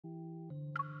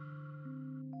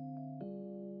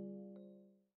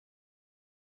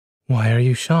Why are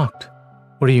you shocked?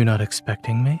 Were you not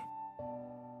expecting me?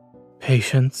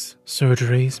 Patients,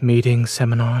 surgeries, meetings,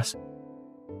 seminars.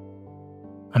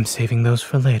 I'm saving those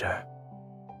for later.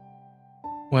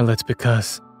 Well, it's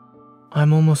because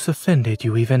I'm almost offended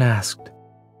you even asked.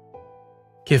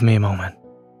 Give me a moment.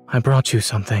 I brought you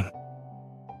something.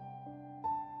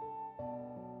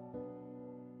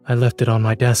 I left it on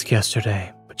my desk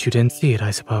yesterday, but you didn't see it,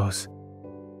 I suppose.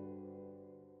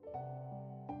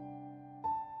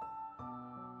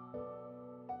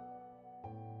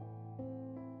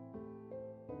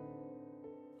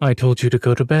 I told you to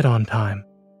go to bed on time,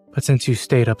 but since you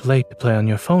stayed up late to play on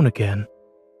your phone again,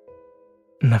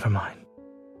 never mind.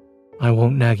 I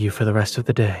won't nag you for the rest of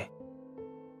the day.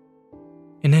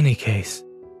 In any case,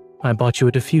 I bought you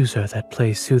a diffuser that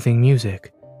plays soothing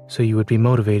music so you would be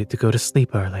motivated to go to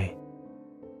sleep early.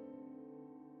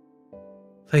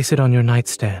 Place it on your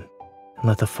nightstand and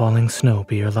let the falling snow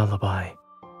be your lullaby.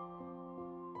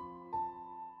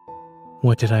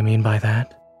 What did I mean by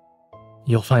that?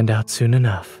 You'll find out soon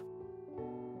enough.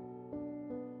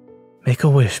 Make a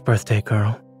wish, birthday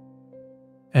girl.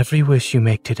 Every wish you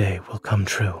make today will come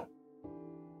true.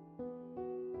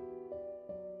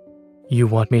 You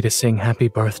want me to sing happy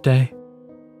birthday?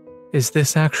 Is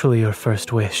this actually your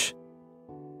first wish?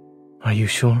 Are you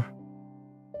sure?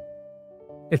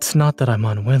 It's not that I'm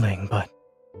unwilling, but...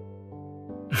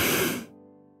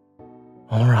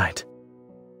 All right.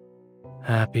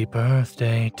 Happy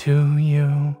birthday to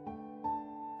you.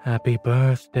 Happy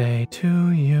birthday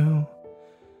to you.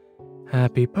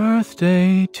 Happy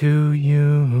birthday to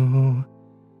you.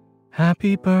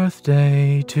 Happy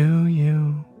birthday to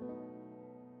you.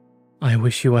 I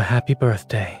wish you a happy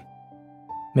birthday.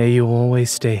 May you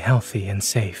always stay healthy and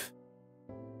safe.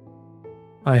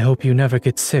 I hope you never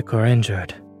get sick or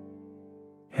injured.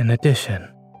 In addition,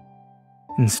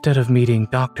 instead of meeting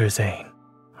Dr. Zayne,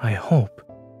 I hope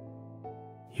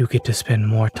you get to spend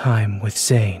more time with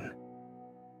Zayne.